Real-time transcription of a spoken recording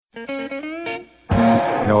You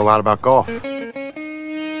know a lot about golf. Well,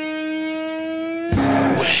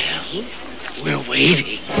 we're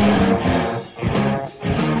waiting.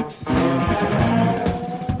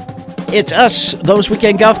 It's us, those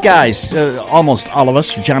weekend golf guys. Almost all of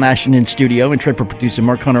us. John Ashton in studio, intrepid producer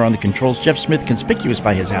Mark Hunter on the controls. Jeff Smith, conspicuous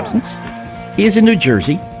by his absence. He is in New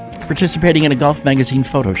Jersey, participating in a golf magazine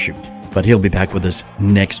photo shoot. But he'll be back with us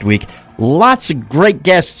next week. Lots of great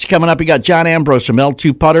guests coming up. We got John Ambrose from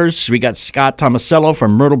L2 Putters. We got Scott Tomasello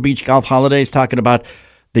from Myrtle Beach Golf Holidays talking about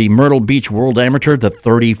the Myrtle Beach World Amateur, the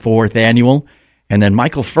 34th annual. And then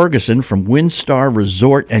Michael Ferguson from WinStar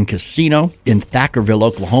Resort and Casino in Thackerville,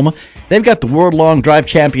 Oklahoma. They've got the World Long Drive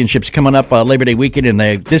Championships coming up Labor Day weekend,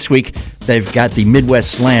 and this week they've got the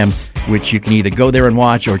Midwest Slam, which you can either go there and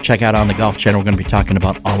watch or check out on the Golf Channel. We're going to be talking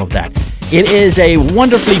about all of that. It is a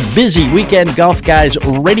wonderfully busy Weekend Golf Guys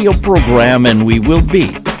radio program, and we will be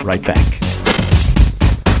right back.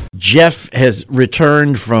 Jeff has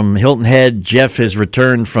returned from Hilton Head. Jeff has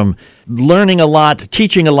returned from learning a lot,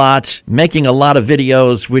 teaching a lot, making a lot of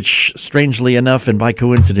videos, which, strangely enough and by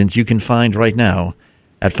coincidence, you can find right now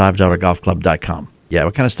at $5golfclub.com. Yeah,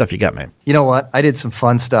 what kind of stuff you got, man? You know what? I did some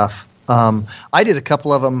fun stuff. I did a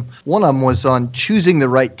couple of them. One of them was on choosing the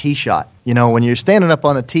right tee shot. You know, when you're standing up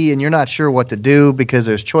on a tee and you're not sure what to do because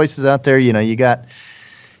there's choices out there, you know, you got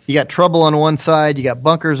trouble on one side, you got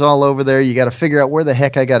bunkers all over there, you got to figure out where the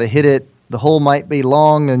heck I got to hit it. The hole might be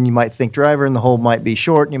long and you might think driver, and the hole might be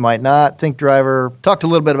short and you might not think driver. Talked a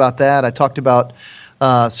little bit about that. I talked about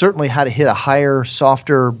certainly how to hit a higher,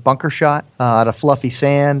 softer bunker shot out of fluffy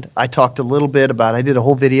sand. I talked a little bit about, I did a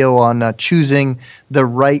whole video on choosing the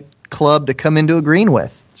right club to come into a green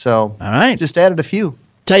with. So all right, just added a few.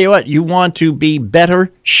 Tell you what, you want to be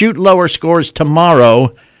better, shoot lower scores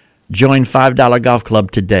tomorrow, join $5 Golf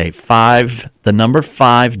Club today.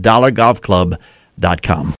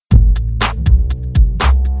 $5golfclub.com.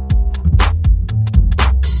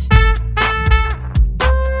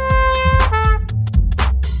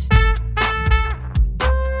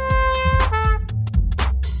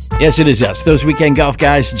 Yes, it is us, those weekend golf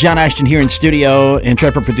guys. John Ashton here in studio,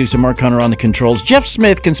 intrepid producer Mark Hunter on the controls. Jeff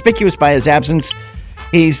Smith, conspicuous by his absence.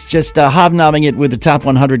 He's just hobnobbing it with the top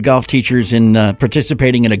 100 golf teachers in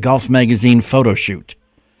participating in a golf magazine photo shoot.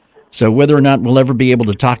 So whether or not we'll ever be able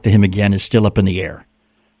to talk to him again is still up in the air.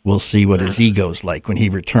 We'll see what his ego's like when he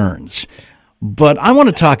returns. But I want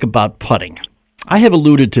to talk about putting. I have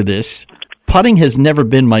alluded to this. Putting has never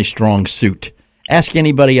been my strong suit. Ask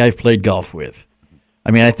anybody I've played golf with.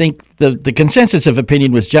 I mean, I think the consensus of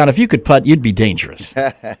opinion was, John, if you could putt, you'd be dangerous.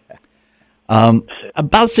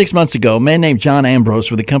 About 6 months ago, a man named John Ambrose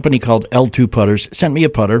with a company called L2 Putters sent me a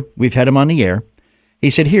putter. We've had him on the air. He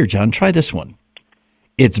said, here, John, try this one.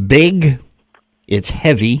 It's big. It's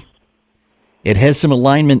heavy. It has some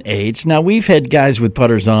alignment aids. Now, we've had guys with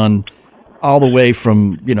putters on all the way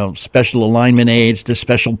from, you know, special alignment aids to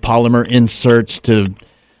special polymer inserts to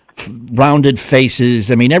rounded faces.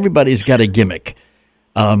 I mean, everybody's got a gimmick.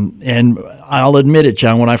 And I'll admit it,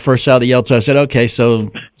 John, when I first saw the L2, I said, okay,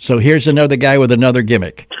 so here's another guy with another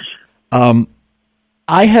gimmick. I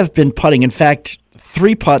have been putting. In fact,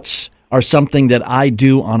 3 putts are something that I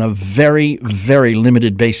do on a very, very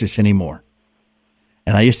limited basis anymore.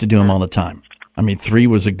 And I used to do them all the time. I mean, 3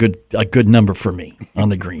 was a good number for me on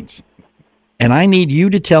the greens. And I need you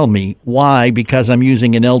to tell me why, because I'm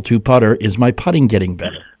using an L2 putter, is my putting getting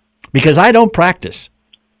better? Because I don't practice.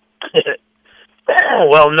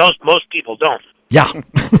 Well, most people don't. Yeah. And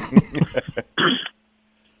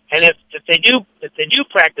if they do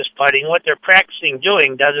practice putting, what they're practicing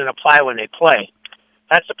doing doesn't apply when they play.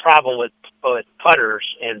 That's the problem with putters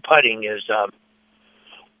and putting is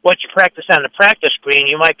what you practice on the practice green,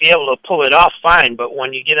 you might be able to pull it off fine, but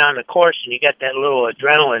when you get on the course and you get that little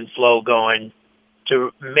adrenaline flow going,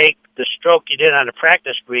 to make the stroke you did on the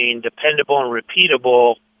practice green dependable and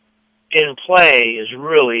repeatable in play is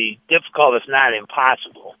really difficult, if not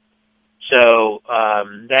impossible. So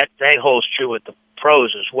that holds true with the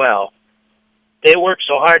pros as well. You work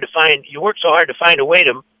so hard to find a way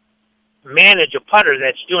to manage a putter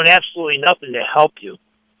that's doing absolutely nothing to help you.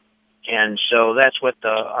 And so that's what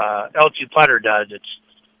the L2 putter does.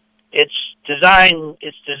 It's designed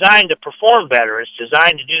to perform better. It's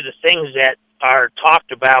designed to do the things that are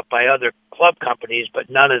talked about by other club companies, but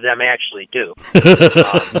none of them actually do.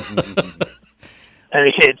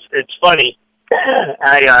 And it's funny.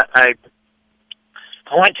 I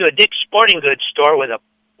went to a Dick's Sporting Goods store with a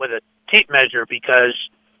tape measure because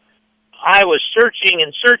I was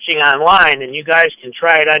searching online, and you guys can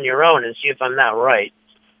try it on your own and see if I'm not right.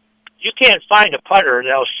 You can't find a putter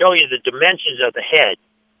that'll show you the dimensions of the head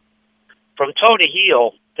from toe to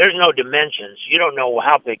heel there's no dimensions. You don't know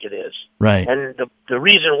how big it is. Right. And the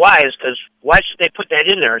reason why is because why should they put that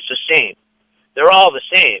in there? It's the same. They're all the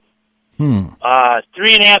same.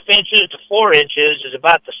 3.5 inches to 4 inches is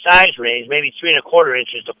about the size range, maybe 3.25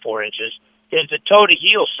 inches to 4 inches, is the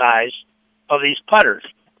toe-to-heel size of these putters.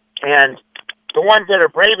 And the ones that are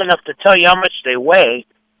brave enough to tell you how much they weigh,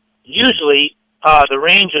 usually the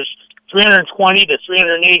range is 320 to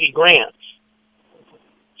 380 grams.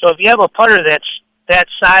 So if you have a putter that's that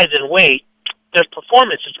size and weight, the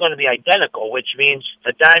performance is going to be identical, which means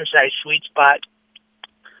a dime-size sweet spot,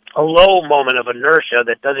 a low moment of inertia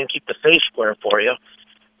that doesn't keep the face square for you,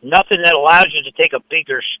 nothing that allows you to take a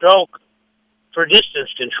bigger stroke for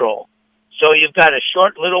distance control. So you've got a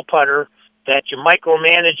short little putter that you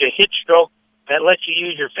micromanage a hit stroke that lets you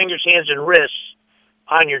use your fingers, hands, and wrists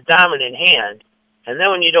on your dominant hand. And then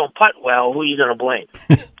when you don't putt well, who are you going to blame?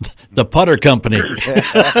 The putter company. You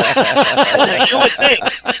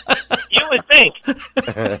would think.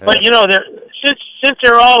 But, you know, since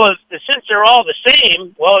they're all the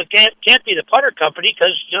same, well, it can't be the putter company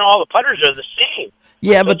because, you know, all the putters are the same.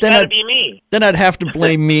 Yeah, so but then it'd be me. Then I'd have to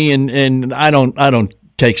blame me, and I don't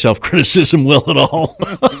take self-criticism well at all.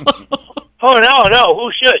 Oh, no,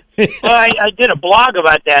 who should? Well, I did a blog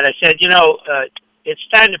about that. I said, you know, it's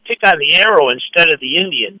time to pick on the arrow instead of the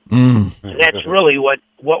Indian. And that's really what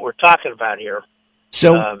we're talking about here.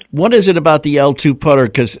 So what is it about the L2 putter?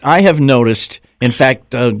 Because I have noticed, in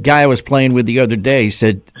fact, a guy I was playing with the other day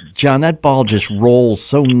said, John, that ball just rolls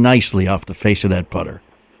so nicely off the face of that putter.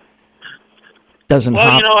 Doesn't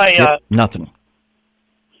hop, nothing.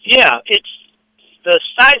 Yeah, it's the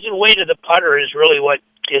size and weight of the putter is really what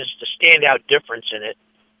is the standout difference in it.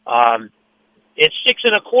 It's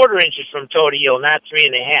 6.25 inches from toe to heel, not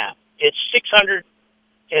 3.5. It's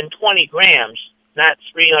 620 grams, not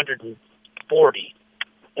 340.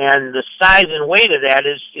 And the size and weight of that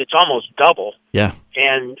it's almost double. Yeah.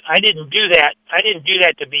 And I didn't do that. I didn't do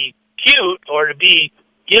that to be cute or to be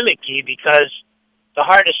gimmicky, because the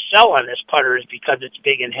hardest sell on this putter is because it's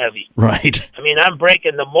big and heavy. Right. I mean, I'm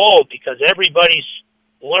breaking the mold because everybody's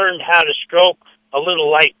learned how to stroke a little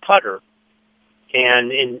light putter.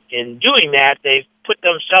 And in doing that, they've put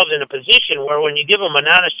themselves in a position where when you give them an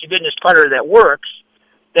honest-to-goodness putter that works,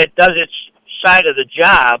 that does its side of the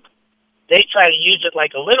job, they try to use it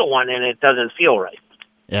like a little one, and it doesn't feel right.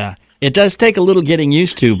 Yeah. It does take a little getting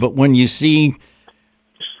used to, but when you see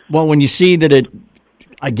that it,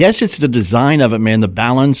 I guess it's the design of it, man, the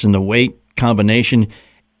balance and the weight combination,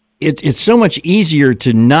 it's so much easier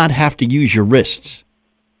to not have to use your wrists,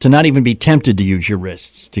 to not even be tempted to use your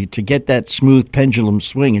wrists, to get that smooth pendulum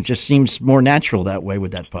swing. It just seems more natural that way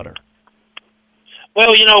with that putter.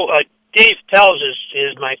 Well, you know, Dave Tells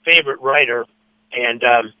is my favorite writer, and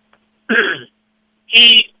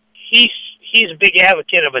he's a big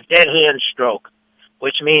advocate of a dead hand stroke,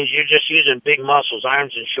 which means you're just using big muscles,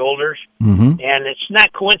 arms and shoulders. Mm-hmm. And it's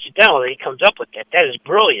not coincidental that he comes up with that. That is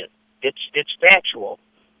brilliant. It's factual.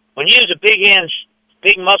 When you use a big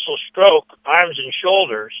muscle stroke, arms and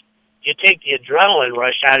shoulders, you take the adrenaline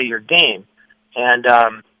rush out of your game. And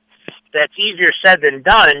that's easier said than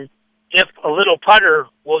done. If a little putter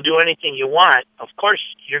will do anything you want, of course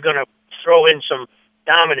you're going to throw in some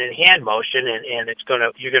dominant hand motion, and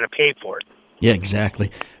you're going to pay for it. Yeah,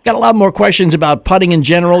 exactly. Got a lot more questions about putting in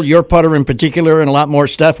general, your putter in particular, and a lot more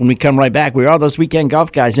stuff when we come right back. We are those Weekend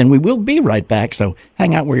Golf Guys, and we will be right back, so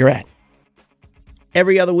hang out where you're at.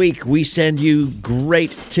 Every other week, we send you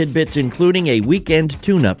great tidbits, including a weekend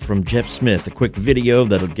tune-up from Jeff Smith, a quick video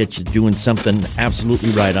that'll get you doing something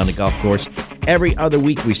absolutely right on the golf course. Every other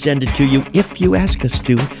week, we send it to you if you ask us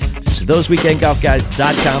to. So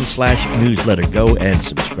thoseweekendgolfguys.com/newsletter. Go and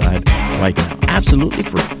subscribe right now. Absolutely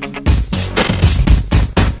free.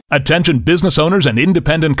 Attention business owners and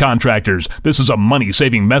independent contractors. This is a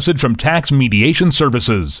money-saving message from Tax Mediation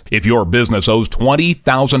Services. If your business owes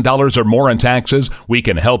 $20,000 or more in taxes, we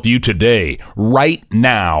can help you today, right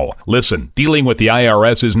now. Listen, dealing with the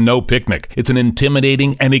IRS is no picnic. It's an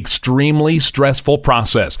intimidating and extremely stressful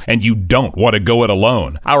process, and you don't want to go it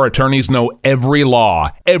alone. Our attorneys know every law,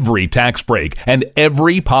 every tax break, and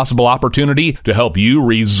every possible opportunity to help you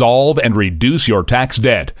resolve and reduce your tax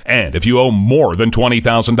debt. And if you owe more than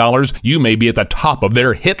 $20,000, $20,000, you may be at the top of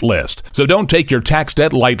their hit list. So don't take your tax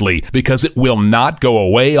debt lightly, because it will not go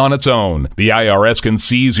away on its own. The IRS can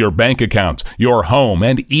seize your bank accounts, your home,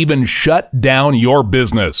 and even shut down your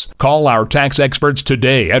business. Call our tax experts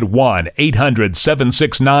today at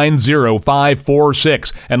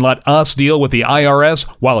 1-800-769-0546 and let us deal with the IRS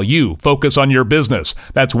while you focus on your business.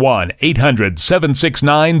 That's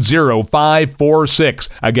 1-800-769-0546.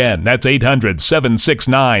 Again, that's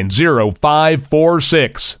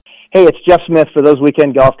 800-769-0546. Hey, it's Jeff Smith for those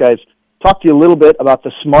weekend golf guys. Talk to you a little bit about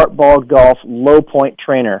the Smart Ball Golf Low Point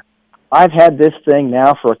Trainer. I've had this thing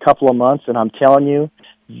now for a couple of months, and I'm telling you,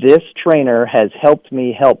 this trainer has helped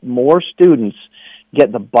me help more students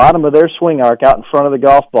get the bottom of their swing arc out in front of the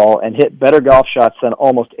golf ball and hit better golf shots than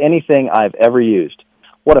almost anything I've ever used.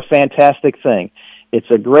 What a fantastic thing. It's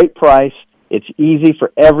a great price. It's easy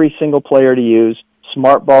for every single player to use.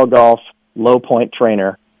 Smart Ball Golf Low Point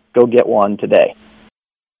Trainer. Go get one today.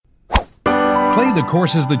 Play the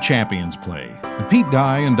courses the champions play. The Pete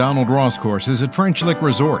Dye and Donald Ross courses at French Lick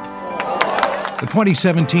Resort. The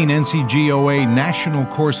 2017 NCGOA National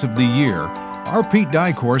Course of the Year. Our Pete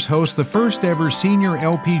Dye course hosts the first ever Senior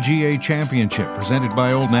LPGA Championship presented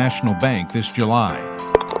by Old National Bank this July.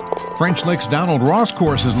 French Lick's Donald Ross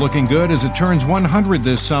course is looking good as it turns 100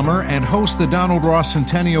 this summer and hosts the Donald Ross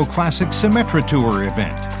Centennial Classic Symetra Tour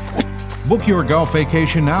event. Book your golf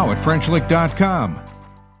vacation now at FrenchLick.com.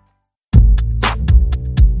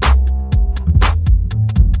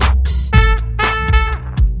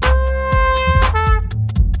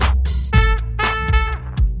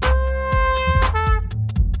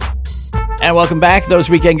 And welcome back, those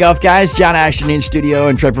weekend golf guys. John Ashton in studio,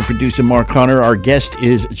 and Trevor producer Mark Hunter. Our guest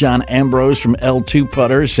is John Ambrose from L2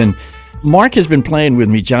 Putters, and Mark has been playing with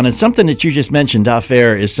me, John. And something that you just mentioned off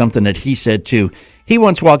air is something that he said too. He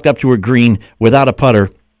once walked up to a green without a putter.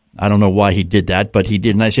 I don't know why he did that, but he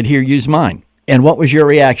did. And I said, "Here, use mine." And what was your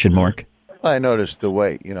reaction, Mark? I noticed the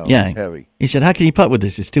weight. Yeah, it's heavy. He said, "How can you putt with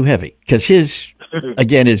this? It's too heavy." Because his,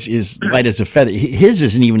 again, is light as a feather. His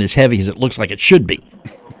isn't even as heavy as it looks like it should be.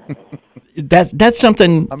 That's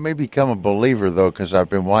something. I may become a believer though, because I've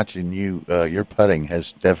been watching you. Your putting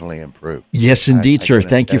has definitely improved. Yes, indeed, sir.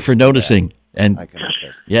 Thank you for noticing. And I can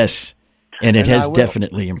attest. Yes, and it has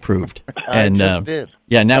definitely improved. I just did.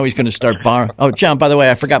 Yeah, now he's going to start borrowing. Oh, John, by the way,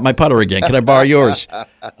 I forgot my putter again. Can I borrow yours?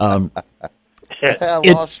 I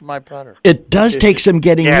lost my putter. It does take some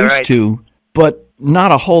getting used to, but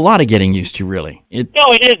not a whole lot of getting used to, really.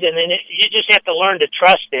 No, it isn't, and you just have to learn to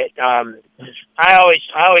trust it. I always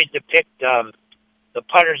depict the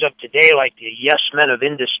putters of today like the yes men of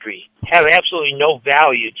industry. Have absolutely no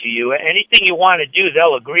value to you. Anything you want to do,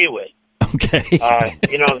 they'll agree with. Okay.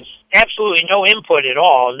 Absolutely no input at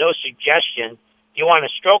all, no suggestion. You want to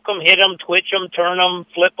stroke them, hit them, twitch them, turn them,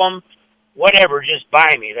 flip them, whatever, just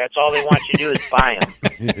buy me. That's all they want you to do is buy them.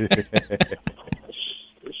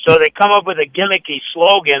 So they come up with a gimmicky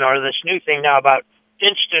slogan or this new thing now about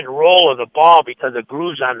instant roll of the ball because of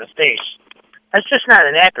grooves on the face. That's just not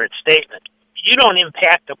an accurate statement. You don't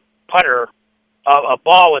impact a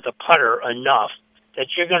ball with a putter enough that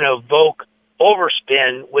you're going to evoke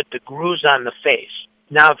overspin with the grooves on the face.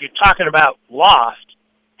 Now, if you're talking about loft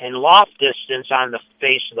and loft distance on the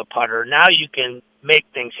face of the putter, now you can make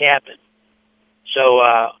things happen. So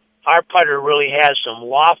our putter really has some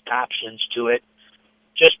loft options to it,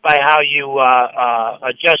 just by how you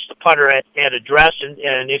adjust the putter at address,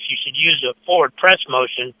 and if you should use a forward press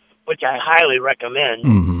motion, which I highly recommend.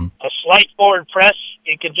 Mm-hmm. A slight forward press,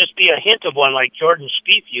 it can just be a hint of one like Jordan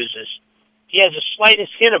Spieth uses. He has the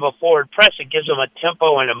slightest hint of a forward press. It gives him a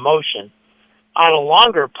tempo and a motion. On a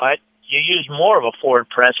longer putt, you use more of a forward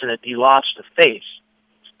press and it delofts the face.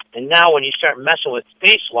 And now when you start messing with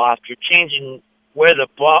face loft, you're changing where the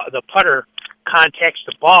putter contacts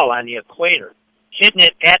the ball on the equator. Hitting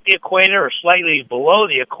it at the equator or slightly below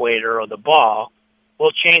the equator of the ball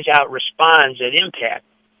will change how it responds at impact.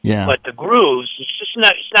 Yeah. But the grooves, it's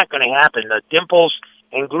not going to happen. The dimples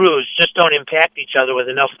and grooves just don't impact each other with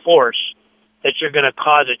enough force that you're going to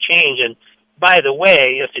cause a change. And by the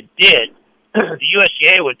way, if it did, the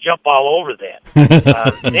USGA would jump all over that.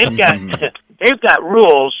 They've got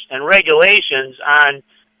rules and regulations on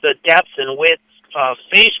the depth and width of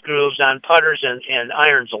face grooves on putters and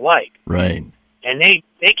irons alike. Right. And they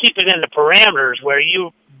keep it in the parameters where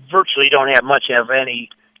you virtually don't have much of any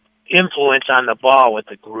influence on the ball with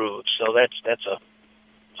the grooves. So that's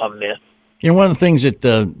a myth. One of the things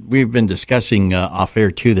that we've been discussing off air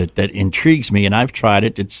too that intrigues me, and I've tried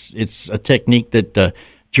it. It's a technique that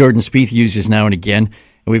Jordan Spieth uses now and again.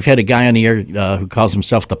 And we've had a guy on the air who calls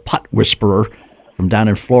himself the Putt Whisperer from down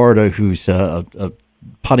in Florida, who's a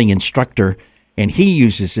putting instructor. and he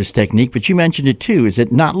uses this technique, but you mentioned it too. Is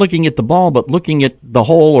it not looking at the ball, but looking at the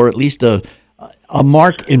hole, or at least a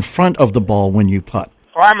mark in front of the ball when you putt?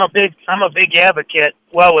 Well, I'm a big advocate.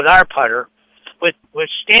 Well, with our putter, with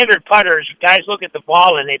standard putters, guys look at the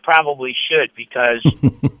ball, and they probably should, because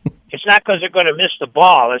it's not because they're going to miss the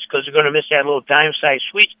ball. It's because they're going to miss that little dime-sized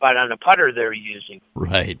sweet spot on the putter they're using.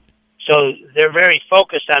 Right. So they're very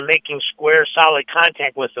focused on making square, solid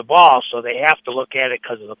contact with the ball, so they have to look at it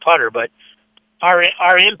because of the putter. But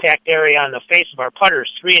our impact area on the face of our putter is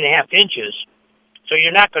 3.5 inches, so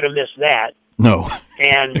you're not going to miss that. No.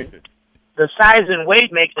 And the size and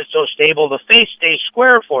weight makes it so stable, the face stays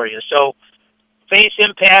square for you. So face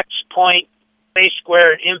impacts, point, face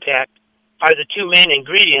square, and impact are the two main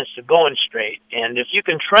ingredients to going straight. And if you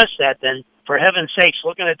can trust that, then for heaven's sakes,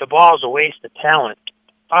 looking at the ball is a waste of talent.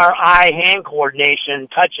 Our eye-hand coordination,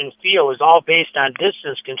 touch and feel, is all based on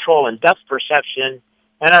distance control and depth perception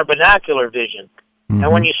and our binocular vision. Mm-hmm.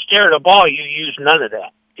 And when you stare at a ball, you use none of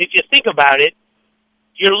that. If you think about it,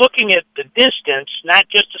 you're looking at the distance, not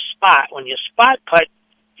just a spot. When you spot putt,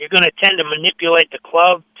 you're going to tend to manipulate the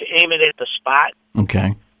club to aim it at the spot.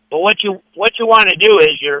 Okay. But what you want to do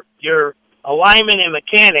is your alignment and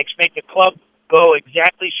mechanics make the club go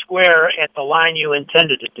exactly square at the line you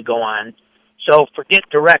intended it to go on. So forget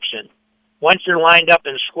direction. Once you're lined up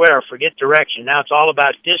in square, forget direction. Now it's all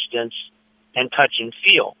about distance and touch and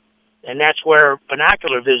feel. And that's where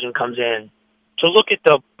binocular vision comes in. To look at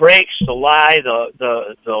the breaks, the lie,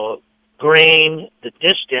 the grain, the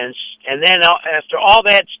distance, and then after all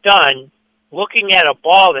that's done, looking at a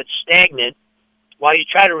ball that's stagnant while you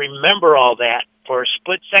try to remember all that for a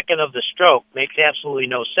split second of the stroke makes absolutely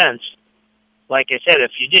no sense. Like I said,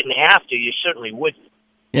 if you didn't have to, you certainly wouldn't.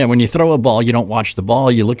 Yeah, when you throw a ball, you don't watch the ball,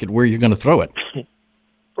 you look at where you're going to throw it.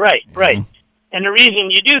 Right. And the reason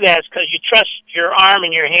you do that is because you trust your arm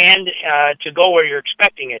and your hand to go where you're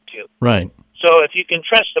expecting it to. Right. So if you can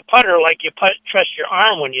trust the putter like you trust your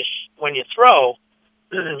arm when you throw,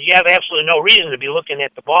 you have absolutely no reason to be looking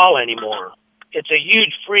at the ball anymore. It's a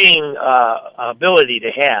huge freeing ability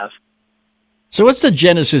to have. So what's the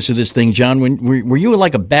genesis of this thing, John? Were you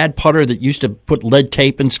like a bad putter that used to put lead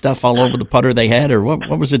tape and stuff all over the putter they had, or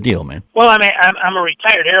what was the deal, man? Well, I'm a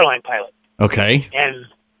retired airline pilot. Okay. And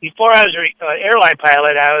before I was an airline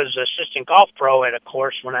pilot, I was assistant golf pro at a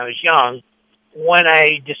course when I was young. When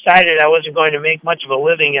I decided I wasn't going to make much of a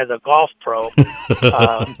living as a golf pro,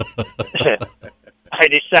 I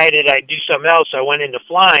decided I'd do something else. I went into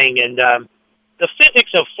flying, and the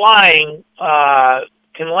physics of flying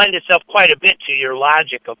can lend itself quite a bit to your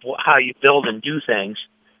logic of how you build and do things.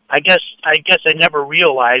 I guess I never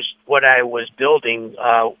realized what I was building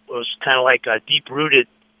was kind of like a deep-rooted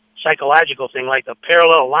psychological thing, like the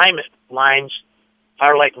parallel alignment lines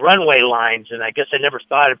are like runway lines, and I guess I never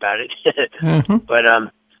thought about it. Mm-hmm. But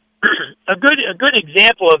a good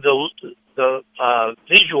example of the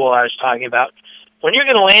visual I was talking about, when you're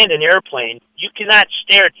going to land an airplane, you cannot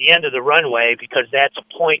stare at the end of the runway because that's a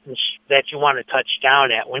point that you want to touch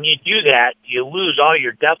down at. When you do that, you lose all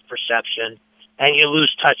your depth perception and you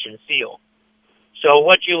lose touch and feel. So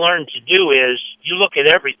what you learn to do is you look at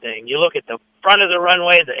everything. You look at the front of the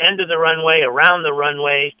runway, the end of the runway, around the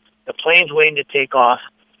runway, the plane's waiting to take off.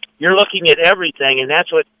 You're looking at everything, and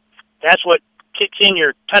that's what kicks in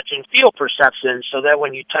your touch and feel perception, so that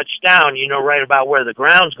when you touch down, you know right about where the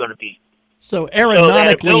ground's going to be. So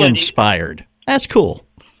aeronautically inspired. That's cool.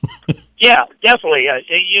 Yeah, definitely.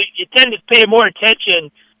 You tend to pay more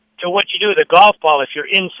attention to what you do with a golf ball if you're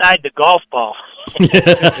inside the golf ball.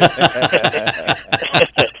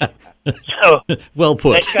 So well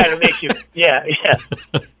put. That kind of makes you, yeah.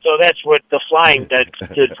 So that's what the flying did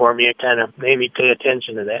for me. It kind of made me pay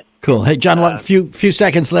attention to that. Cool. Hey, John, a few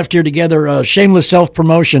seconds left here together. Shameless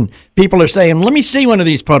self-promotion. People are saying, let me see one of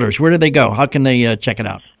these putters. Where do they go? How can they check it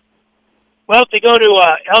out? Well, if they go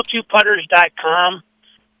to L2putters.com,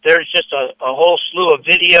 there's just a whole slew of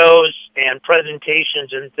videos and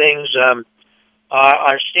presentations and things.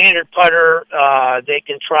 Our standard putter, they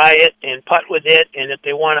can try it and putt with it, and if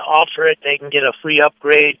they want to alter it, they can get a free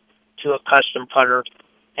upgrade to a custom putter.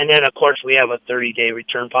 And then, of course, we have a 30-day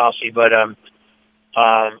return policy. But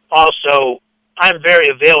also, I'm very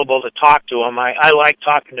available to talk to them. I like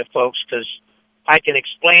talking to folks because I can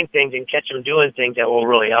explain things and catch them doing things that will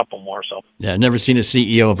really help them more. So, yeah, I've never seen a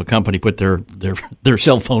CEO of a company put their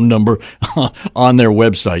cell phone number on their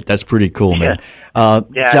website. That's pretty cool, man.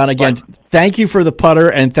 Yeah, John, again, thank you for the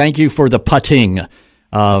putter and thank you for the putting. You're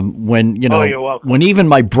welcome. When even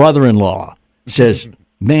my brother-in-law says,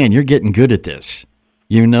 "Man, you're getting good at this,"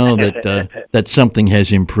 you know that that something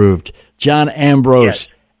has improved. John Ambrose, yes.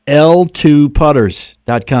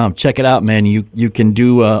 L2putters.com. Check it out, man. You can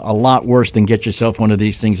do a lot worse than get yourself one of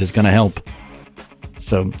these things. It's going to help.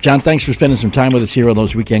 So, John, thanks for spending some time with us here on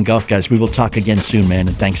those Weekend Golf Guys. We will talk again soon, man,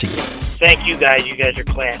 and thanks again. Thank you, guys. You guys are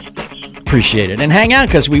class. Thanks. Appreciate it. And hang out,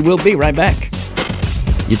 because we will be right back.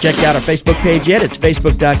 You checked out our Facebook page yet? It's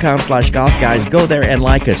facebook.com/golf guys. Go there and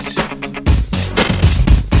like us.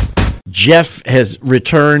 Jeff has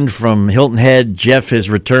returned from Hilton Head. Jeff has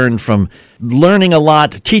returned from learning a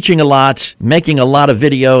lot, teaching a lot, making a lot of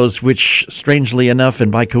videos, which, strangely enough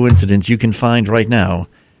and by coincidence, you can find right now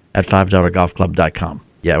at $5golfclub.com.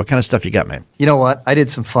 Yeah, what kind of stuff you got, man? You know what? I did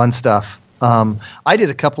some fun stuff. I did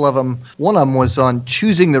a couple of them. One of them was on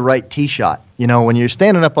choosing the right tee shot. You know, when you're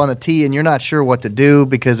standing up on the tee and you're not sure what to do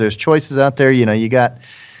because there's choices out there, you know, you got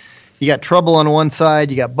trouble on one side,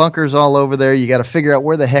 you got bunkers all over there, you got to figure out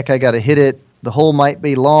where the heck I got to hit it. The hole might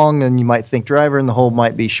be long and you might think driver, and the hole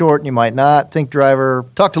might be short and you might not think driver.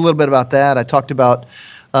 Talked a little bit about that. I talked about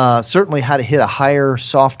certainly how to hit a higher,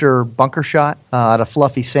 softer bunker shot out of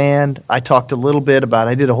fluffy sand. I talked a little bit about,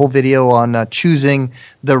 I did a whole video on choosing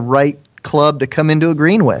the right club to come into a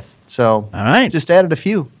green with. So all right, just added a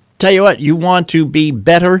few. Tell you what, you want to be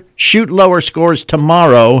better, shoot lower scores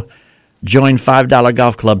tomorrow, join $5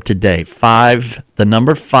 Golf Club today.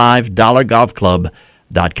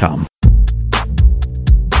 $5golfclub.com.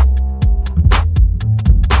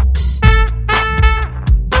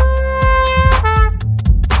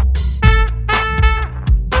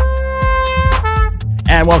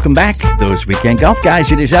 And welcome back, those Weekend Golf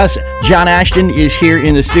Guys. It is us. John Ashton is here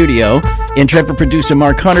in the studio. Intrepid producer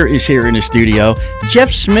Mark Hunter is here in the studio. Jeff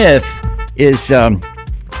Smith is,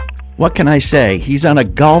 what can I say? He's on a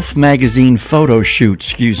golf magazine photo shoot,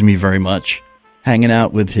 excuse me very much, hanging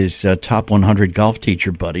out with his top 100 golf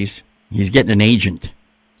teacher buddies. He's getting an agent.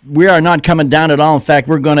 We are not coming down at all. In fact,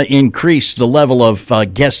 we're going to increase the level of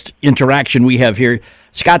guest interaction we have here.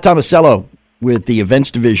 Scott Tomasello with the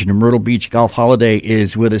events division of Myrtle Beach Golf Holiday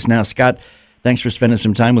is with us now. Scott, thanks for spending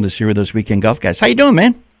some time with us here with those Weekend Golf Guys. How you doing,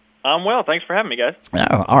 man? I'm well. Thanks for having me, guys.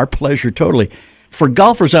 Our pleasure, totally. For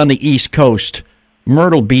golfers on the East Coast,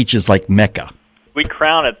 Myrtle Beach is like Mecca. We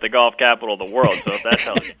crown it the golf capital of the world, so if that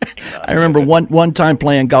tells you anything about it. I remember one time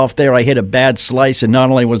playing golf there, I hit a bad slice, and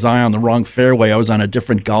not only was I on the wrong fairway, I was on a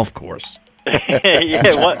different golf course.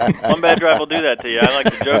 Yeah, one bad drive will do that to you. I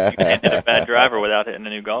like to joke you can't hit a bad driver without hitting a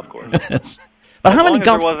new golf course. But how many as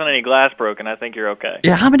there wasn't any glass broken, I think you're okay.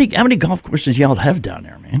 Yeah, how many golf courses y'all have down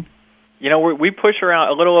there, man? You know, we push around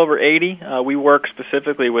a little over 80. We work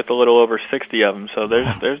specifically with a little over 60 of them, so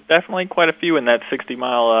there's definitely quite a few in that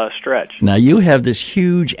 60-mile stretch. Now, you have this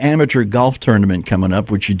huge amateur golf tournament coming up,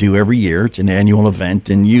 which you do every year. It's an annual event,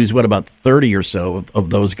 and you use, about 30 or so of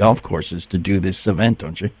those golf courses to do this event,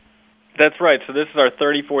 don't you? That's right. So this is our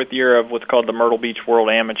 34th year of what's called the Myrtle Beach World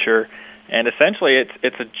Amateur. And essentially,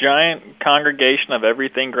 it's a giant congregation of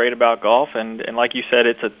everything great about golf, and like you said,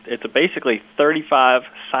 it's a basically 35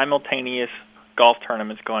 simultaneous golf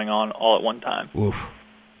tournaments going on all at one time. Oof.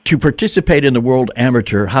 To participate in the World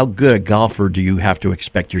Amateur, how good a golfer do you have to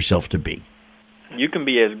expect yourself to be? You can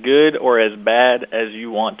be as good or as bad as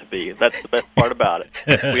you want to be. That's the best part about it.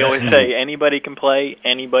 We always say anybody can play,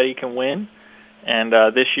 anybody can win, and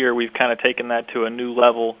this year we've kind of taken that to a new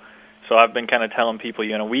level. So I've been kind of telling people,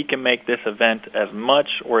 we can make this event as much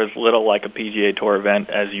or as little like a PGA Tour event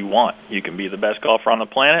as you want. You can be the best golfer on the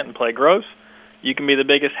planet and play gross. You can be the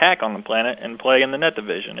biggest hack on the planet and play in the net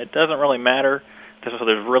division. It doesn't really matter. So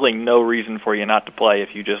there's really no reason for you not to play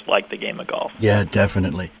if you just like the game of golf. Yeah,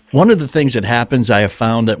 definitely. One of the things that happens, I have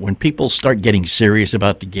found that when people start getting serious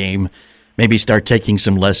about the game, maybe start taking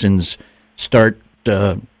some lessons, start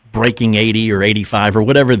breaking 80 or 85 or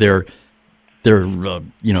whatever their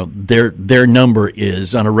number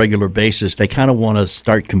is on a regular basis, they kind of want to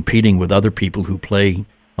start competing with other people who play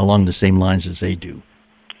along the same lines as they do.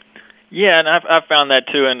 Yeah, and I've found that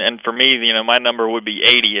too. And for me, my number would be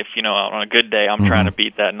 80 if on a good day I'm trying to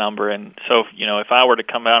beat that number. And so if I were to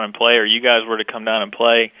come down and play, or you guys were to come down and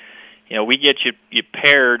play, we get you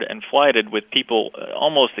paired and flighted with people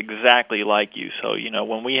almost exactly like you. So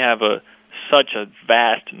when we have such a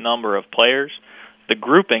vast number of players, the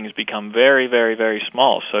groupings become very, very, very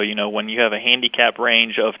small. So, when you have a handicap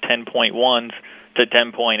range of 10.1s to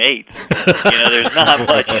 10.8s,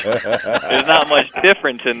 there's not much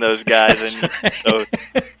difference in those guys. And so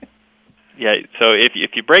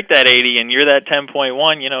if you break that 80 and you're that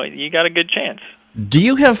 10.1, you got a good chance. Do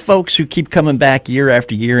you have folks who keep coming back year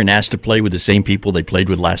after year and ask to play with the same people they played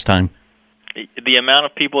with last time? The amount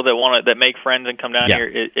of people that make friends and come down here,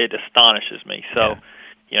 it astonishes me. So,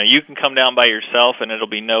 you can come down by yourself and it'll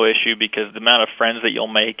be no issue because the amount of friends that you'll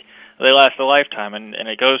make, they last a lifetime, and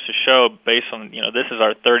it goes to show, based on, this is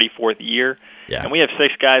our 34th year, and we have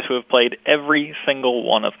 6 guys who have played every single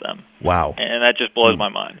one of them. Wow. And that just blows my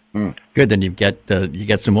mind. Good, then you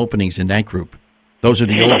get some openings in that group. Those are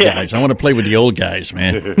the old guys. I want to play with the old guys,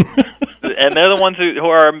 man. And they're the ones who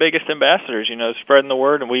are our biggest ambassadors, spreading the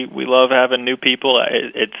word, and we love having new people.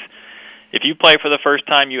 If you play for the first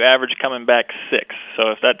time, you average coming back 6.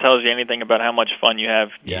 So if that tells you anything about how much fun you have,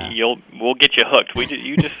 we'll get you hooked. We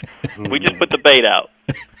just put the bait out.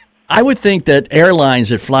 I would think that airlines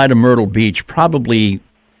that fly to Myrtle Beach probably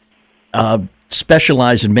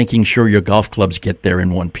specialize in making sure your golf clubs get there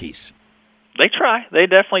in one piece. They try. They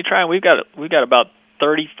definitely try. We've got about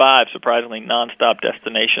 35 surprisingly nonstop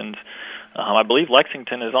destinations. I believe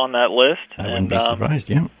Lexington is on that list. I wouldn't be surprised.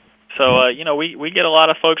 Yeah. So we get a lot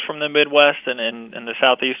of folks from the Midwest and the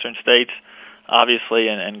southeastern states, obviously,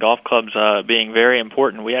 and golf clubs being very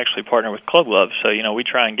important. We actually partner with Club Gloves, so we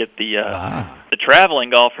try and get the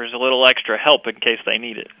traveling golfers a little extra help in case they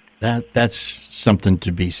need it. That's something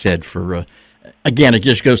to be said for. Again, it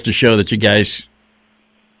just goes to show that you guys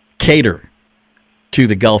cater to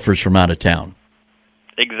the golfers from out of town.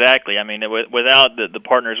 Exactly. I mean, without the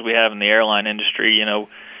partners we have in the airline industry,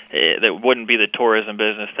 that wouldn't be the tourism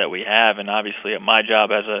business that we have. And obviously, my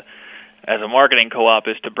job as a marketing co-op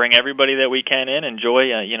is to bring everybody that we can in,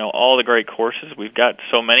 enjoy all the great courses. We've got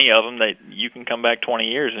so many of them that you can come back 20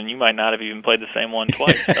 years and you might not have even played the same one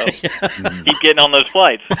twice. So keep getting on those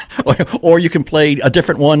flights. Or you can play a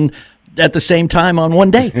different one at the same time on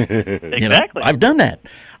one day. Exactly. I've done that.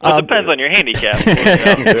 Well, it depends on your handicap.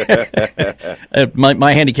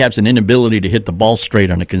 My handicap's an inability to hit the ball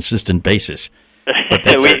straight on a consistent basis. We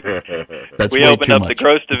opened up the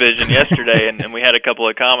gross division yesterday, and we had a couple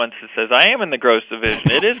of comments that says, I am in the gross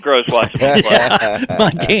division. It is gross watching me play. My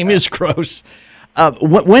game is gross.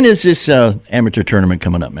 When is this amateur tournament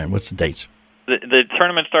coming up, man? What's the dates? The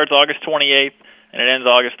tournament starts August 28th, and it ends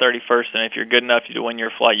August 31st. And if you're good enough to win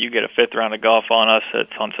your flight, you get a 5th round of golf on us.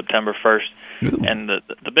 It's on September 1st. Ooh. And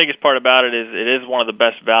the biggest part about it is one of the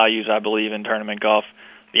best values, I believe, in tournament golf.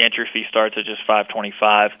 The entry fee starts at just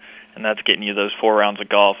 $525, and that's getting you those 4 rounds of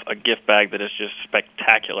golf, a gift bag that is just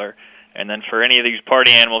spectacular. And then for any of these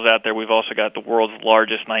party animals out there, we've also got the world's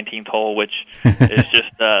largest 19th hole, which is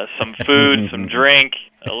just some food, some drink,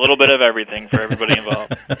 a little bit of everything for everybody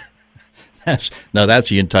involved. That's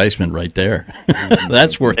the enticement right there.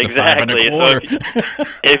 That's worth exactly. the $525. So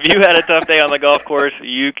if you had a tough day on the golf course,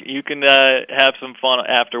 you can have some fun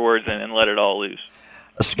afterwards and let it all loose.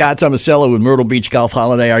 Scott Tomasello with Myrtle Beach Golf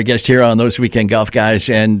Holiday, our guest here on Those Weekend Golf Guys.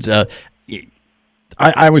 And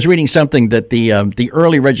I was reading something that the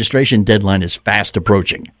early registration deadline is fast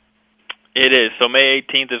approaching. It is. So May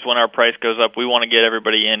 18th is when our price goes up. We want to get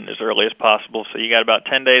everybody in as early as possible. So you got about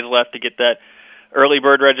 10 days left to get that early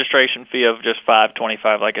bird registration fee of just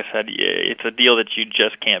 $525. Like I said, it's a deal that you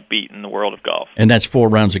just can't beat in the world of golf. And that's 4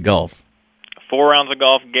 rounds of golf. 4 rounds of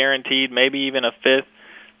golf guaranteed, maybe even a 5th.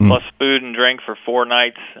 Plus food and drink for 4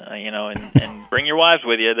 nights, and bring your wives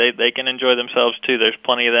with you. They can enjoy themselves too. There's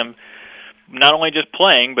plenty of them, not only just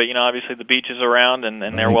playing, but obviously the beach is around, and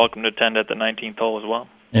they're welcome to attend at the 19th hole as well.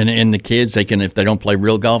 And the kids, they can, if they don't play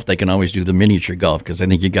real golf, they can always do the miniature golf, because I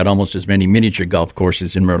think you got almost as many miniature golf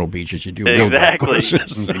courses in Myrtle Beach as you do real golf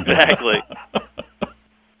courses. Exactly.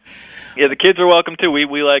 Yeah, the kids are welcome too.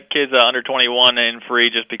 We let kids under 21 in free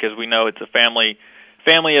just because we know it's a family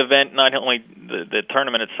event, not only the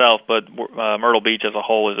tournament itself, but Myrtle Beach as a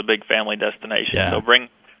whole is a big family destination. Yeah. So bring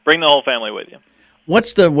the whole family with you.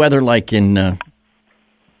 What's the weather like in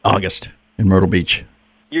August in Myrtle Beach?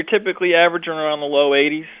 You're typically averaging around the low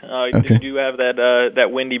 80s. Okay. You do have that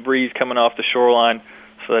windy breeze coming off the shoreline,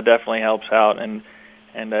 so that definitely helps out. And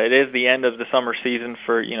it is the end of the summer season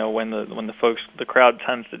for when the crowd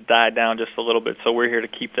tends to die down just a little bit. So we're here to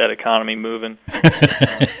keep that economy moving at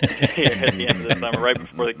the end of the summer, right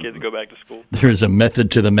before the kids go back to school. There's a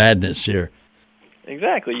method to the madness here.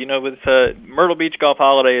 Exactly. With Myrtle Beach Golf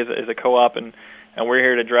Holiday is a co-op, and we're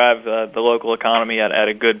here to drive the local economy at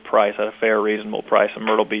a good price, at a fair, reasonable price. And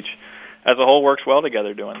Myrtle Beach, as a whole, works well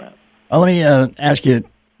together doing that. Well, let me ask you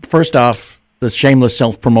first off, the shameless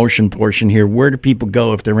self-promotion portion here. Where do people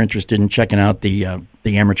go if they're interested in checking out the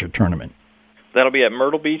amateur tournament? That'll be at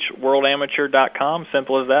myrtlebeachworldamateur.com.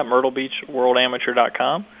 Simple as that,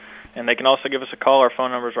 myrtlebeachworldamateur.com. And they can also give us a call. Our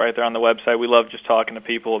phone number's right there on the website. We love just talking to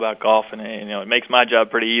people about golf, and it makes my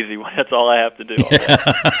job pretty easy. That's all I have to do all day.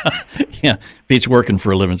 Yeah, beats working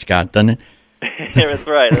for a living, Scott, doesn't it? That's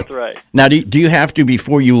right. Now, do you have to,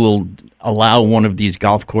 before you will allow one of these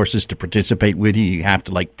golf courses to participate with you, you have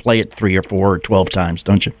to play it 3 or 4 or 12 times,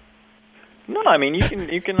 don't you? No, I mean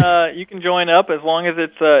you can join up as long as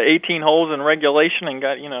it's 18 holes in regulation and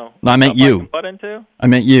got No, I meant you. Putt into. I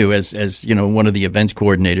meant you as one of the events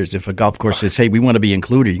coordinators. If a golf course says, "Hey, we want to be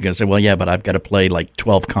included," you're gonna say, "Well, yeah, but I've got to play like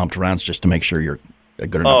 12 comped rounds just to make sure you're a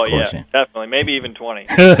good enough course." Yeah, definitely, maybe even 20.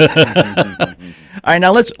 All right,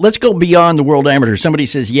 now let's go beyond the World Amateur. Somebody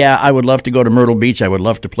says, "Yeah, I would love to go to Myrtle Beach. I would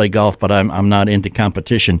love to play golf, but I'm not into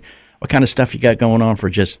competition." What kind of stuff you got going on for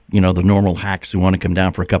just, the normal hacks who want to come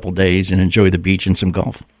down for a couple of days and enjoy the beach and some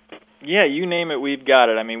golf? Yeah, you name it, we've got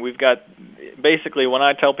it. I mean, we've got, basically, when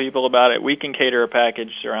I tell people about it, we can cater a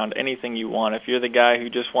package around anything you want. If you're the guy who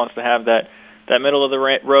just wants to have that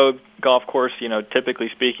middle-of-the-road golf course, typically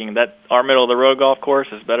speaking, that our middle-of-the-road golf course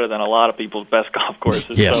is better than a lot of people's best golf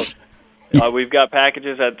courses. Yes. So we've got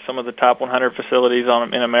packages at some of the top 100 facilities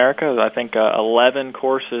in America. I think 11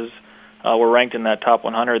 courses were ranked in that top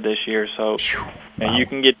 100 this year. So wow. You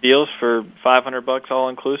can get deals for $500 all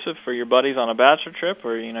inclusive for your buddies on a bachelor trip,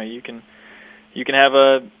 or you can have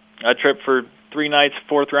a trip for 3 nights,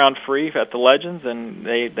 4th round free at the Legends, and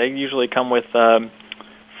they usually come with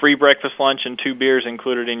free breakfast, lunch, and 2 beers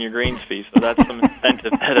included in your greens fee. So that's some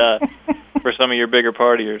incentive for some of your bigger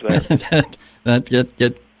partiers there.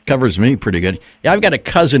 that covers me pretty good. Yeah, I've got a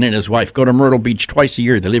cousin and his wife go to Myrtle Beach twice a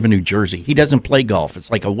year. They live in New Jersey. He doesn't play golf.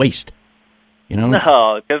 It's like a waste.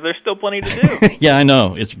 No, because there's still plenty to do. Yeah, I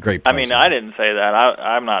know. It's a great place. I mean, I didn't say that.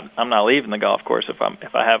 I'm not leaving the golf course if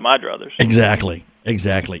I have my druthers. Exactly.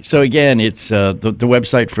 So again, it's the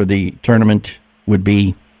website for the tournament would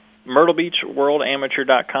be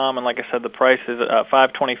MyrtleBeachWorldAmateur.com, and like I said, the price is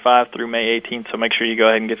 $525 through May 18th. So make sure you go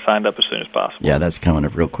ahead and get signed up as soon as possible. Yeah, that's coming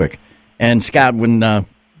up real quick. And Scott, when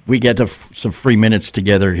we get to some free minutes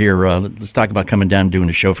together here, let's talk about coming down and doing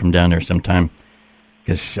a show from down there sometime.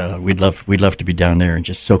 Because we'd love to be down there and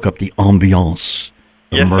just soak up the ambiance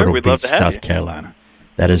of Myrtle Beach, South Carolina.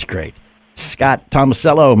 That is great. Scott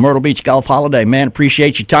Tomasello, Myrtle Beach Golf Holiday. Man,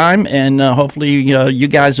 appreciate your time, and hopefully you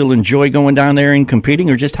guys will enjoy going down there and competing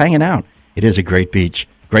or just hanging out. It is a great beach,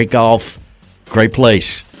 great golf, great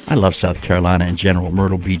place. I love South Carolina in general,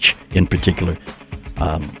 Myrtle Beach in particular.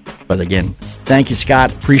 But again, thank you,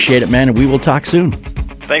 Scott. Appreciate it, man, and we will talk soon.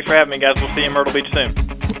 Thanks for having me, guys. We'll see you in Myrtle Beach soon.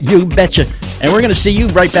 You betcha. And we're going to see you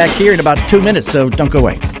right back here in about 2 minutes, so don't go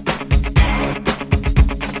away.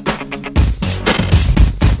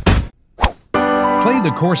 Play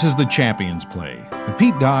the courses the champions play. The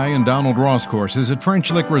Pete Dye and Donald Ross courses at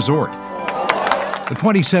French Lick Resort. The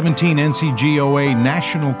 2017 NCGOA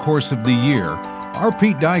National Course of the Year, our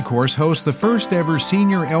Pete Dye course hosts the first ever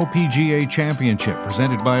Senior LPGA Championship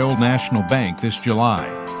presented by Old National Bank this July.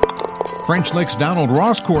 French Lick's Donald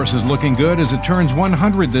Ross course is looking good as it turns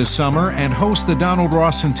 100 this summer and hosts the Donald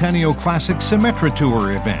Ross Centennial Classic Symetra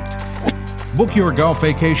Tour event. Book your golf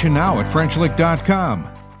vacation now at FrenchLick.com.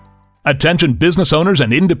 Attention business owners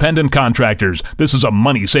and independent contractors. This is a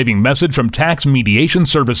money-saving message from Tax Mediation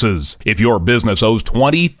Services. If your business owes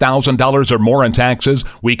 $20,000 or more in taxes,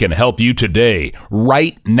 we can help you today,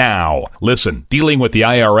 right now. Listen, dealing with the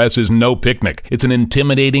IRS is no picnic. It's an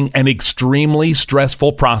intimidating and extremely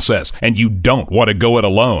stressful process, and you don't want to go it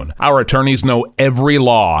alone. Our attorneys know every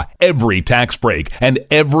law, every tax break, and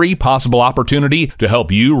every possible opportunity to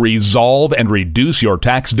help you resolve and reduce your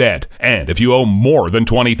tax debt. And if you owe more than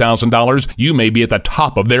 $20,000, you may be at the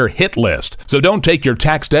top of their hit list. So don't take your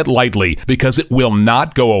tax debt lightly, because it will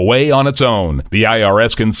not go away on its own. The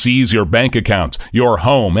IRS can seize your bank accounts, your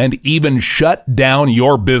home, and even shut down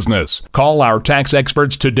your business. Call our tax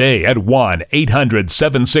experts today at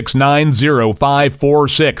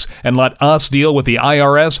 1-800-769-0546 and let us deal with the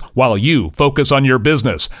IRS while you focus on your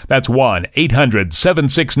business. That's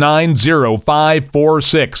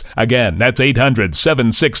 1-800-769-0546. Again, that's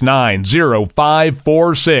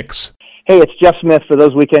 800-769-0546. Hey, it's Jeff Smith for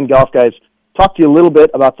those weekend golf guys. Talk to you a little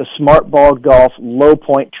bit about the Smart Ball Golf Low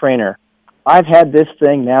Point Trainer. I've had this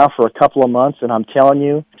thing now for a couple of months, and I'm telling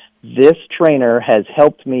you, this trainer has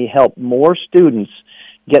helped me help more students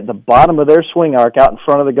get the bottom of their swing arc out in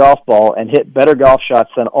front of the golf ball and hit better golf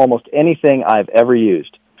shots than almost anything I've ever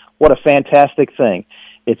used. What a fantastic thing.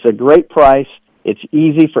 It's a great price. It's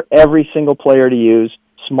easy for every single player to use.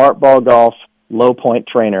 Smart Ball Golf Low Point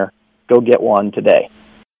Trainer. Go get one today.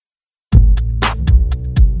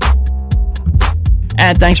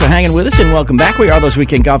 And thanks for hanging with us, and welcome back. We are those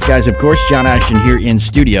weekend golf guys, of course. John Ashton here in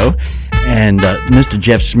studio. And Mr.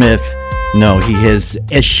 Jeff Smith, no, he has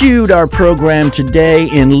eschewed our program today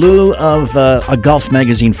in lieu of a golf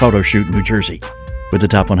magazine photo shoot in New Jersey with the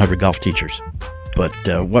top 100 golf teachers. But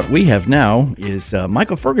what we have now is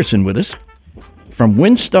Michael Ferguson with us from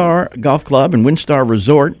WinStar Golf Club and WinStar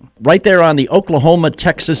Resort, right there on the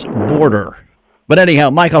Oklahoma-Texas border. But anyhow,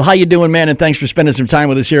 Michael, how you doing, man? And thanks for spending some time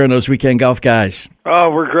with us here on those Weekend Golf Guys. Oh,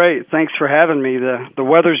 we're great. Thanks for having me. The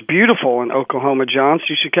weather's beautiful in Oklahoma, John, so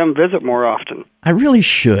you should come visit more often. I really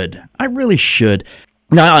should.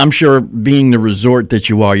 Now, I'm sure being the resort that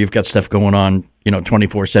you are, you've got stuff going on,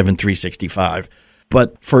 24/7, 365.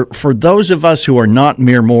 But for those of us who are not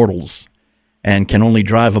mere mortals and can only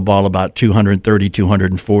drive a ball about 230,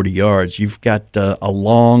 240 yards, you've got a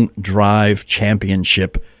long drive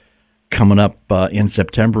championship coming up in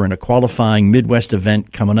September and a qualifying Midwest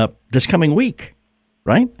event coming up this coming week,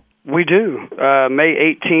 right? We do.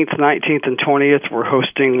 May 18th, 19th, and 20th, we're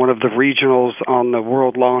hosting one of the regionals on the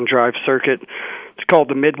World Long Drive Circuit. It's called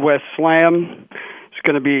the Midwest Slam. It's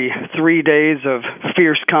going to be 3 days of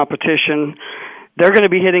fierce competition. They're going to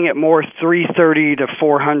be hitting it more 330 to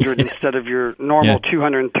 400 instead of your normal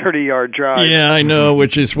 230-yard drive. Yeah, I know,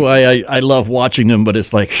 which is why I love watching them, but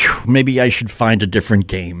it's like, whew, maybe I should find a different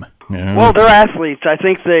game. Yeah. Well, they're athletes. I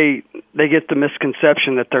think they get the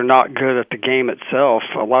misconception that they're not good at the game itself.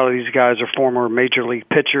 A lot of these guys are former major league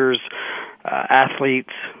pitchers,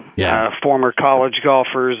 athletes, former college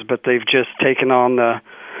golfers, but they've just taken on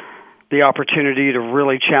the opportunity to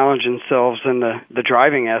really challenge themselves in the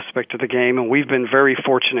driving aspect of the game. And we've been very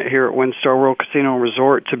fortunate here at WinStar World Casino and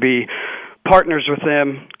Resort to be partners with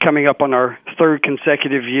them coming up on our third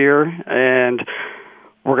consecutive year, and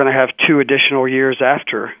we're going to have 2 additional years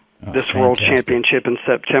after this World Championship in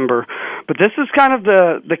September. But this is kind of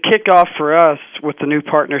the kickoff for us with the new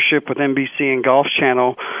partnership with NBC and Golf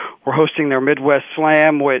Channel. We're hosting their Midwest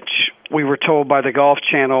Slam, which we were told by the Golf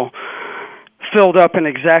Channel filled up in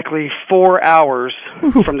exactly 4 hours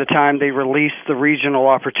from the time they released the regional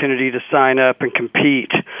opportunity to sign up and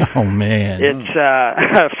compete. Oh, man.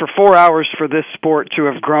 It's for 4 hours for this sport to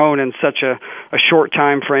have grown in such a short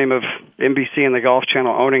time frame of NBC and the Golf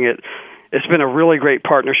Channel owning it. It's been a really great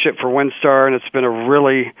partnership for WinStar, and it's been a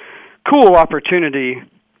really cool opportunity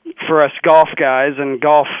for us golf guys and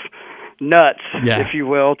golf nuts, if you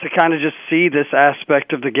will, to kind of just see this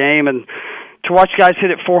aspect of the game and to watch guys hit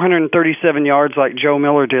it 437 yards like Joe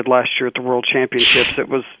Miller did last year at the World Championships.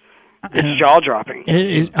 It's jaw-dropping.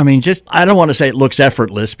 I don't want to say it looks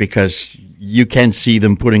effortless because you can see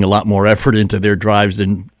them putting a lot more effort into their drives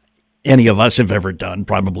than any of us have ever done,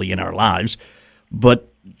 probably in our lives. But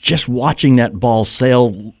just watching that ball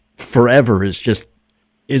sail forever is just,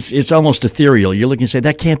 it's almost ethereal. You're looking and say,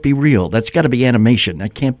 that can't be real. That's got to be animation.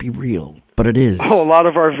 That can't be real. But it is. Oh, a lot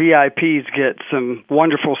of our VIPs get some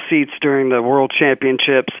wonderful seats during the World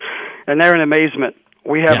Championships, and they're in amazement.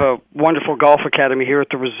 We have a wonderful golf academy here at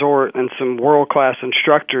the resort and some world-class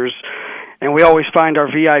instructors, and we always find our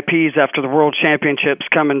VIPs after the World Championships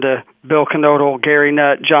coming to Bill Knodel, Gary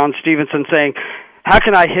Nutt, John Stevenson saying, how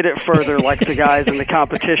can I hit it further like the guys in the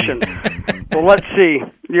competition? Well, let's see.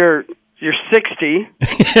 You're 60,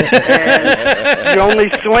 and you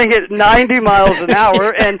only swing it 90 miles an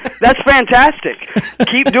hour, and that's fantastic.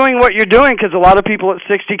 Keep doing what you're doing, because a lot of people at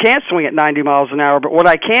 60 can't swing at 90 miles an hour. But what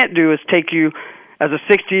I can't do is take you as a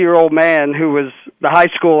 60-year-old man who was the high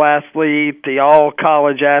school athlete, the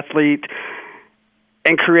all-college athlete,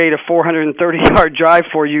 and create a 430-yard drive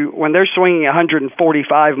for you when they're swinging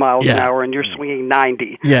 145 miles an hour and you're swinging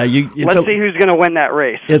 90. Yeah, let's see who's going to win that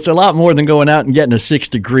race. It's a lot more than going out and getting a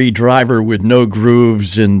 6-degree driver with no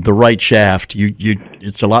grooves and the right shaft.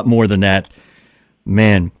 It's a lot more than that,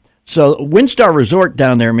 man. So WinStar Resort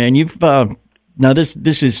down there, man. You've now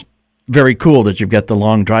this is very cool that you've got the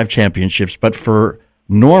long drive championships, but for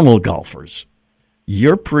normal golfers,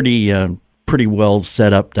 you're pretty well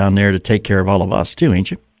set up down there to take care of all of us too,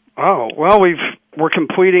 ain't you? Oh, well, we're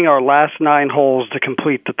completing our last 9 holes to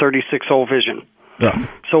complete the 36-hole vision. Yeah.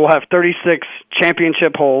 So we'll have 36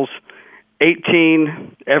 championship holes,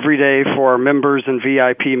 18 every day for our members and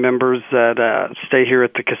VIP members that stay here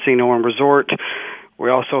at the casino and resort. We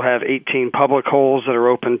also have 18 public holes that are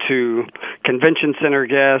open to convention center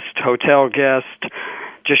guests, hotel guests,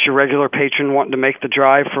 just your regular patron wanting to make the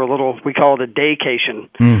drive for a little, we call it a daycation.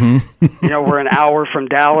 Mm-hmm. We're an hour from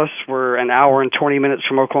Dallas. We're an hour and 20 minutes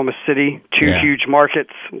from Oklahoma City. 2 huge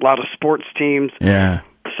markets, a lot of sports teams. Yeah.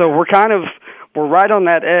 So we're right on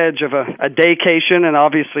that edge of a daycation, and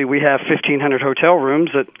obviously we have 1,500 hotel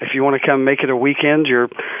rooms that if you want to come make it a weekend, you're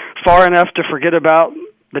far enough to forget about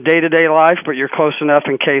the day-to-day life, but you're close enough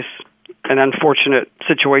in case an unfortunate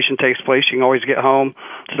situation takes place. You can always get home.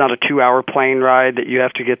 It's not a 2-hour plane ride that you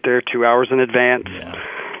have to get there 2 hours in advance. Yeah.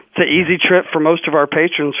 It's an easy trip for most of our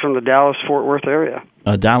patrons from the Dallas-Fort Worth area.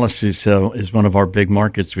 Dallas is one of our big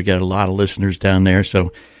markets. We got a lot of listeners down there,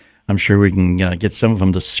 so I'm sure we can get some of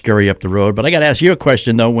them to scurry up the road. But I got to ask you a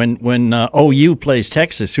question, though. When OU plays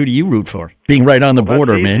Texas, who do you root for? Being right on the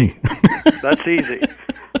border, man. That's easy.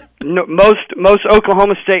 No, most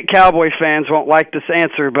Oklahoma State Cowboy fans won't like this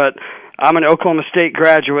answer, but I'm an Oklahoma State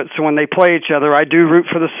graduate, so when they play each other, I do root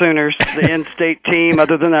for the Sooners, the in-state team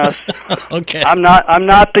other than us. Okay. I'm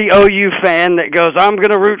not the OU fan that goes, I'm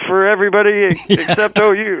going to root for everybody except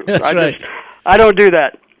OU. That's right. I don't do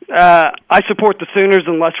that. I support the Sooners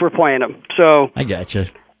unless we're playing them. So I got you.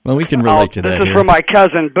 Well, we can relate to that. This is from my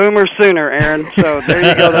cousin, Boomer Sooner, Aaron. So there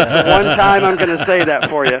you go. That's the one time I'm going to say that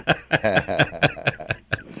for you.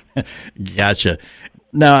 Gotcha.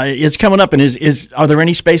 Now, it's coming up, and are there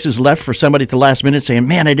any spaces left for somebody at the last minute saying,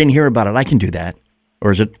 man, I didn't hear about it, I can do that?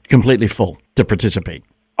 Or is it completely full to participate?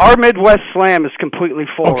 Our Midwest Slam is completely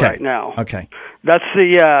full right now. Okay. That's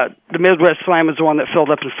the Midwest Slam is the one that filled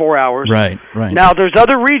up in 4 hours. Right. Now, there's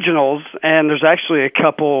other regionals, and there's actually a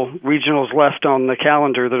couple regionals left on the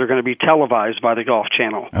calendar that are going to be televised by the Golf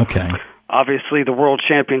Channel. Okay. Obviously, the World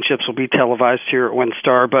Championships will be televised here at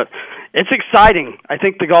WinStar, but it's exciting. I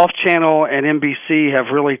think the Golf Channel and NBC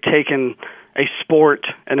have really taken a sport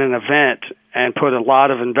and an event and put a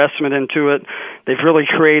lot of investment into it. They've really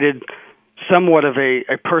created somewhat of a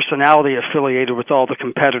personality affiliated with all the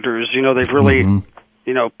competitors. They've really,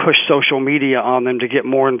 pushed social media on them to get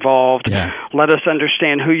more involved. Yeah. Let us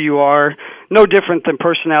understand who you are. No different than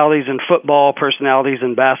personalities in football, personalities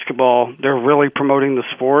in basketball. They're really promoting the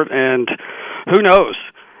sport, and who knows?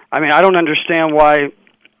 I mean, I don't understand why,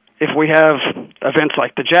 if we have events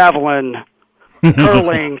like the javelin,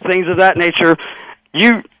 curling, things of that nature,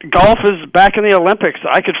 golf is back in the Olympics.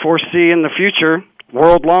 I could foresee in the future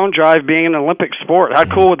World Long Drive being an Olympic sport. How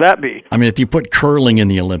cool would that be? I mean, if you put curling in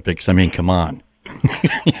the Olympics, I mean, come on.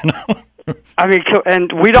 I mean,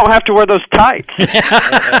 and we don't have to wear those tights.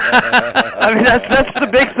 I mean, that's the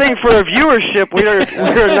big thing for a viewership.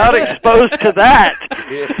 We're not exposed to that.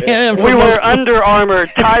 Yeah, we wear Under Armour,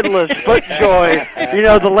 Titleist,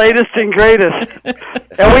 FootJoy, the latest and greatest.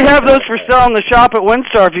 And we have those for sale in the shop at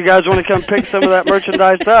WinStar if you guys want to come pick some of that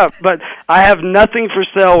merchandise up. But I have nothing for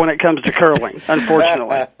sale when it comes to curling,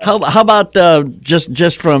 unfortunately. How about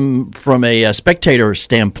just from a spectator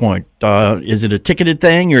standpoint? Is it a ticketed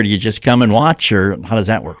thing, or do you just come and watch, or how does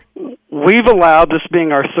that work? We've allowed, this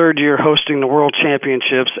being our third year hosting the World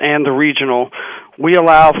Championships and the regional, we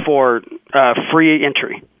allow for free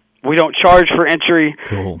entry. We don't charge for entry.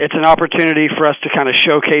 Cool. It's an opportunity for us to kind of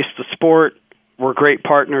showcase the sport. We're great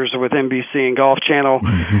partners with NBC and Golf Channel,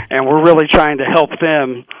 and we're really trying to help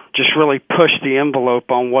them just really push the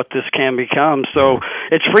envelope on what this can become. So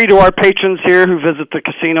it's free to our patrons here who visit the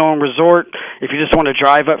casino and resort. If you just want to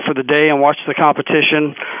drive up for the day and watch the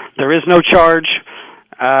competition, there is no charge.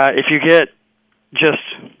 If you get just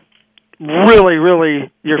really,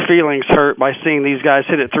 really your feelings hurt by seeing these guys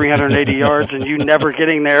hit it 380 yards and you never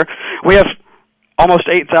getting there, we have almost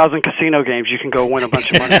 8,000 casino games you can go win a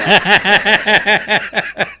bunch of money on.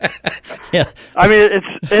 Yeah. I mean, it's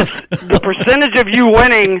the percentage of you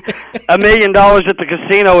winning $1 million at the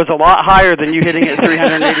casino is a lot higher than you hitting it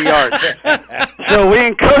 380 yards. So we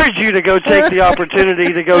encourage you to go take the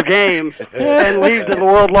opportunity to go game and leave the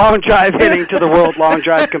World Long Drive hitting to the World Long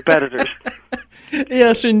Drive competitors.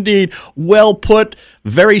 Yes, indeed. Well put.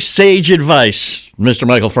 Very sage advice, Mr.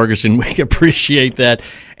 Michael Ferguson. We appreciate that.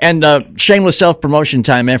 And shameless self-promotion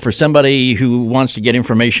time, man, for somebody who wants to get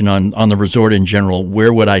information on the resort in general,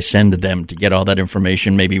 where would I send them to get all that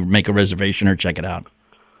information, maybe make a reservation or check it out?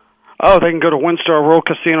 Oh, they can go to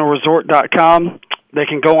WinStarWorldCasinoResort.com. They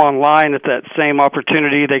can go online at that same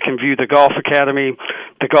opportunity. They can view the Golf Academy,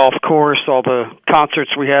 the golf course, all the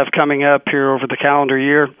concerts we have coming up here over the calendar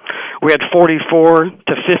year. We had 44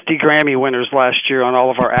 to 50 Grammy winners last year on all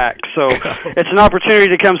of our acts. So it's an opportunity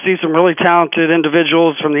to come see some really talented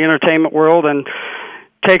individuals from the entertainment world and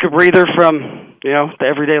take a breather from, the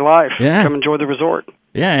everyday life. Yeah. Come enjoy the resort.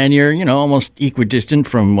 Yeah, and you're, almost equidistant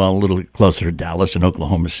from, a little closer to Dallas and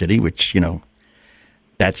Oklahoma City, which,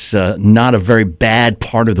 that's not a very bad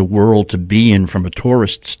part of the world to be in from a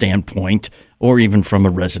tourist standpoint or even from a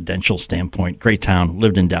residential standpoint. Great town.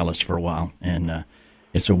 Lived in Dallas for a while, and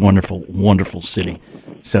it's a wonderful, wonderful city.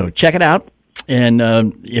 So check it out. And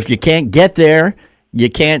if you can't get there,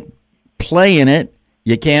 you can't play in it,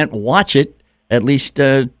 you can't watch it, at least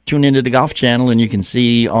tune into the Golf Channel, and you can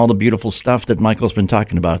see all the beautiful stuff that Michael's been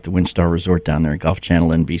talking about at the WinStar Resort down there at Golf Channel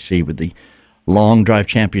NBC with the Long Drive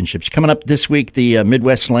Championships. Coming up this week, the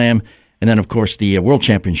Midwest Slam, and then, of course, the World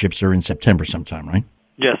Championships are in September sometime, right?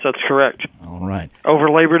 Yes, that's correct. All right.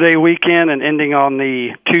 Over Labor Day weekend and ending on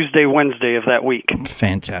the Tuesday, Wednesday of that week.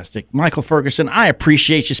 Fantastic. Michael Ferguson, I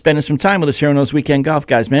appreciate you spending some time with us here on those Weekend Golf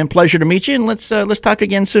Guys, man. Pleasure to meet you, and let's talk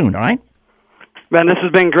again soon, all right? Man, this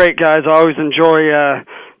has been great, guys. I always enjoy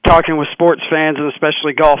talking with sports fans and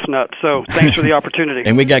especially golf nuts. So thanks for the opportunity.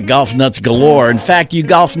 And we got golf nuts galore. In fact, you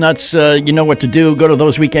golf nuts, you know what to do. Go to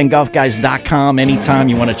thoseweekendgolfguys.com anytime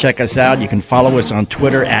you want to check us out. You can follow us on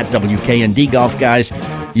Twitter at WKND Golf Guys.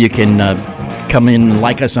 You can come in and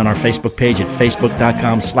like us on our Facebook page at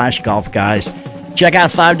facebook.com/golf guys. Check out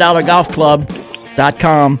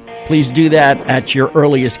 $5golfclub.com. Please do that at your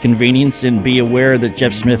earliest convenience, and be aware that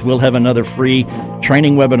Jeff Smith will have another free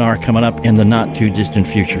training webinar coming up in the not-too-distant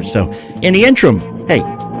future. So in the interim, hey,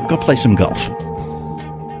 go play some golf.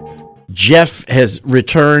 Jeff has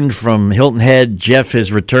returned from Hilton Head. Jeff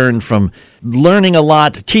has returned from learning a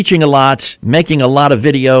lot, teaching a lot, making a lot of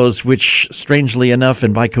videos, which, strangely enough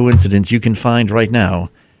and by coincidence, you can find right now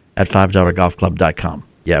at $5golfclub.com.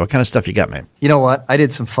 Yeah, what kind of stuff you got, man? You know what? I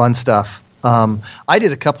did some fun stuff. I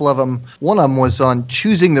did a couple of them. One of them was on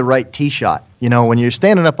choosing the right tee shot. You know, when you're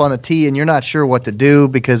standing up on a tee and you're not sure what to do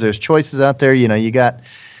because there's choices out there. You know, you got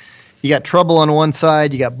trouble on one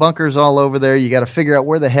side, you got bunkers all over there. You got to figure out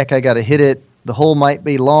where the heck I got to hit it. The hole might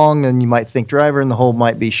be long, and you might think driver, and the hole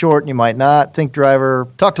might be short, and you might not think driver.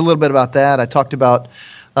 Talked a little bit about that. I talked about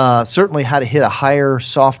certainly how to hit a higher,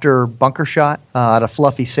 softer bunker shot out of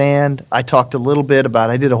fluffy sand. I talked a little bit about.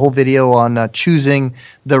 I did a whole video on choosing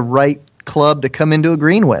the right club to come into a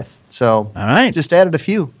green with. So, all right, just added a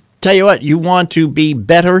few. Tell you what, you want to be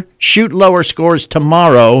better, shoot lower scores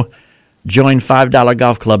tomorrow, join $5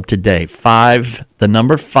 Golf Club today.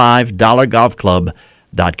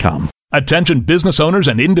 $5golfclub.com. Attention business owners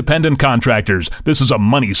and independent contractors. This is a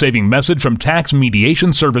money-saving message from Tax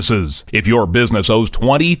Mediation Services. If your business owes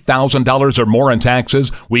 $20,000 or more in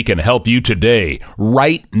taxes, we can help you today,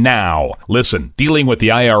 right now. Listen, dealing with the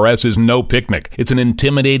IRS is no picnic. It's an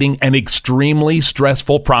intimidating and extremely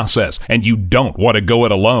stressful process, and you don't want to go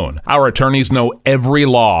it alone. Our attorneys know every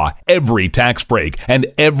law, every tax break, and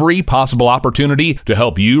every possible opportunity to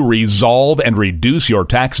help you resolve and reduce your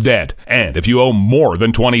tax debt. And if you owe more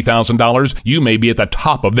than $20,000, you may be at the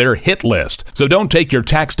top of their hit list. So don't take your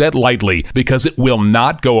tax debt lightly, because it will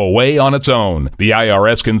not go away on its own. The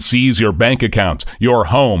IRS can seize your bank accounts, your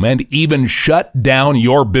home, and even shut down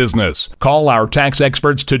your business. Call our tax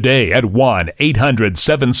experts today at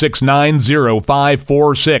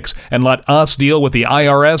 1-800-769-0546 and let us deal with the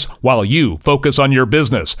IRS while you focus on your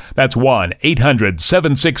business. That's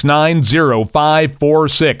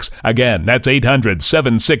 1-800-769-0546. Again, that's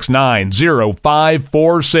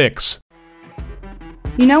 800-769-0546.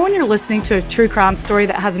 You know when you're listening to a true crime story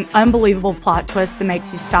that has an unbelievable plot twist that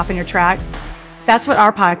makes you stop in your tracks? That's what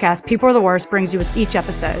our podcast, People Are the Worst, brings you with each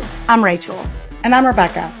episode. I'm Rachel. And I'm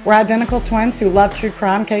Rebecca. We're identical twins who love true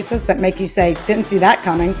crime cases that make you say, didn't see that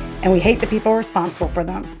coming, and we hate the people responsible for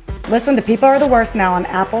them. Listen to People Are the Worst now on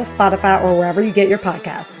Apple, Spotify, or wherever you get your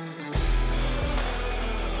podcasts.